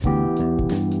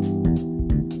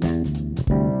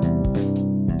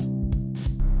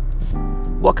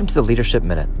Welcome to the Leadership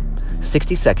Minute,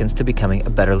 60 seconds to becoming a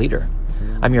better leader.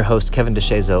 I'm your host, Kevin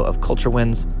DeShazo of Culture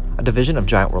Wins, a division of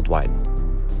Giant Worldwide.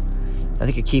 I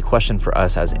think a key question for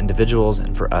us as individuals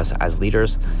and for us as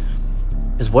leaders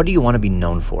is, what do you want to be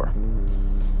known for?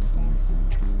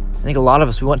 I think a lot of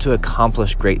us, we want to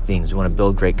accomplish great things. We want to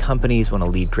build great companies, we want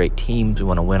to lead great teams, we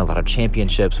want to win a lot of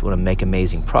championships, we want to make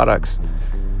amazing products.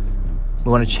 We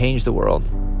want to change the world.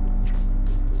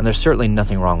 And there's certainly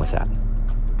nothing wrong with that.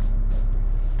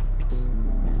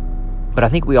 But I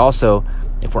think we also,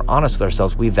 if we're honest with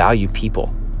ourselves, we value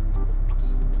people.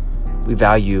 We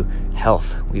value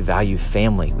health. We value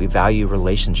family. We value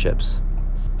relationships.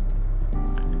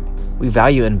 We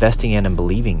value investing in and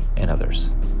believing in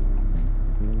others.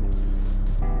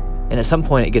 And at some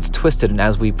point it gets twisted, and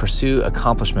as we pursue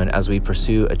accomplishment, as we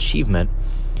pursue achievement,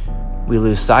 we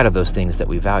lose sight of those things that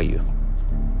we value.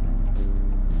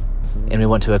 And we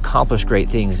want to accomplish great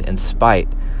things in spite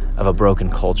of a broken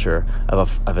culture,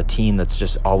 of a team that's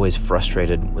just always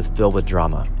frustrated, filled with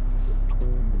drama.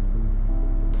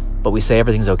 But we say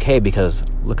everything's okay because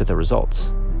look at the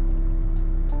results.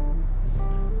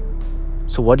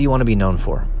 So what do you want to be known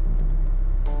for?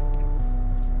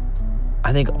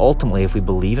 I think ultimately, if we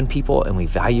believe in people and we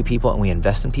value people and we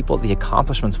invest in people, the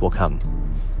accomplishments will come.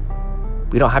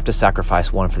 We don't have to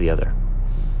sacrifice one for the other.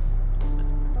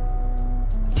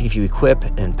 I think if you equip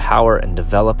and empower and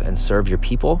develop and serve your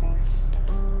people,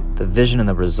 the vision and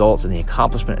the results and the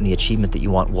accomplishment and the achievement that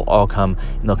you want will all come,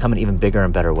 and they'll come in even bigger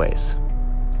and better ways.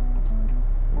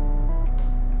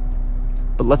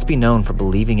 But let's be known for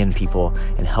believing in people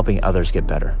and helping others get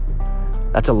better.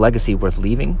 That's a legacy worth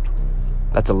leaving.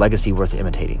 That's a legacy worth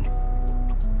imitating.